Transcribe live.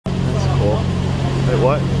Wait,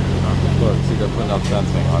 what? Look, see, they're putting up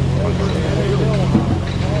fencing on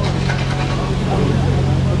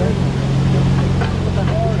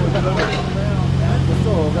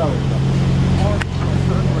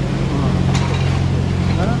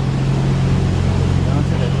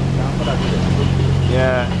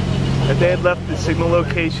Yeah. If they had left the signal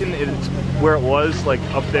location where it was, like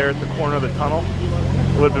up there at the corner of the tunnel,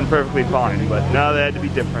 it would have been perfectly fine. But now they had to be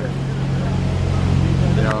different.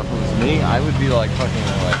 You know, if it was me, I would be like fucking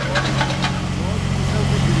like,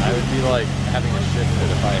 I would be like having a shit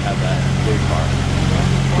fit if I had that big car.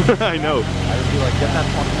 I know. I would be like, get that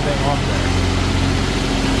fucking thing off there.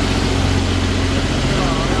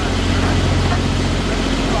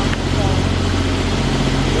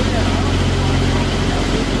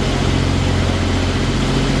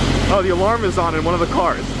 Oh, the alarm is on in one of the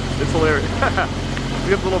cars. It's hilarious.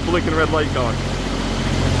 We have a little blinking red light going.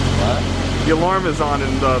 What? The alarm is on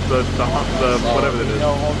in the whatever it is.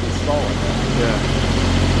 No, it won't be stolen. Yeah.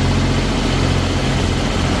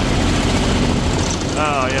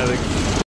 Oh yeah,